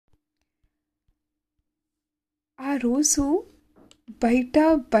ఆ రోజు బయట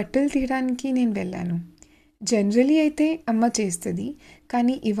బట్టలు తీయడానికి నేను వెళ్ళాను. జనరలీ అయితే అమ్మ చేస్తుంది,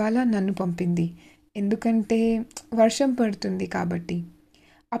 కానీ ఇవాళ నన్ను పంపింది. ఎందుకంటే వర్షం పడుతుంది కాబట్టి.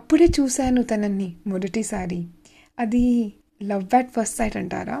 అప్పుడే చూశాను తనని మొదటిసారి. అది లవ్ అట్ ఫస్ట్ సైట్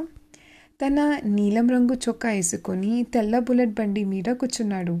అంటారా? తన నీలం రంగు చొక్కా వేసుకొని తెల్ల బుల్లెట్ బండి మీద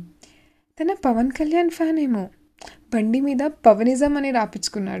కూర్చున్నాడు. తన పవన్ కళ్యాణ్ ఫ్యాన్ ఏమో. బండి మీద పవనిజం అని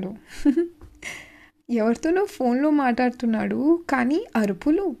రాపించుకున్నాడు. ఎవరితోనో ఫోన్లో మాట్లాడుతున్నాడు, కానీ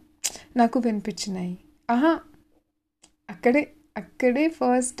అరుపులు నాకు వినిపించినాయి. ఆహా, అక్కడే అక్కడే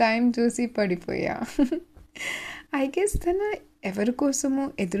ఫస్ట్ టైం చూసి పడిపోయా. ఐ గెస్ తన ఎవరి కోసమో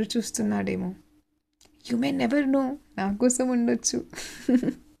ఎదురు చూస్తున్నాడేమో. యు మే నెవర్ నో, నా కోసం ఉండొచ్చు.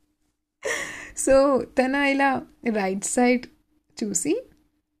 సో తన ఇలా రైట్ సైడ్ చూసి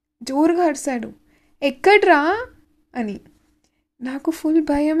జోరుగా అరిశాడు, ఎక్కడ్రా అని. నాకు ఫుల్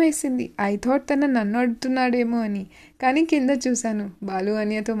భయం వేసింది. ఐ థాట్ తన నన్ను అడుగుతున్నాడేమో అని. కానీ కింద చూశాను, బాలు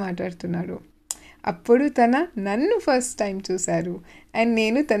అనియతో మాట్లాడుతున్నాడు. అప్పుడు తన నన్ను ఫస్ట్ టైం చూశారు అండ్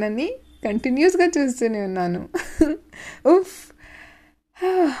నేను తనని కంటిన్యూస్గా చూస్తూనే ఉన్నాను. ఉఫ్,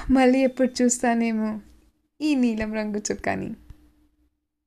 మళ్ళీ ఎప్పుడు చూస్తానేమో ఈ నీలం రంగు చొక్కాని.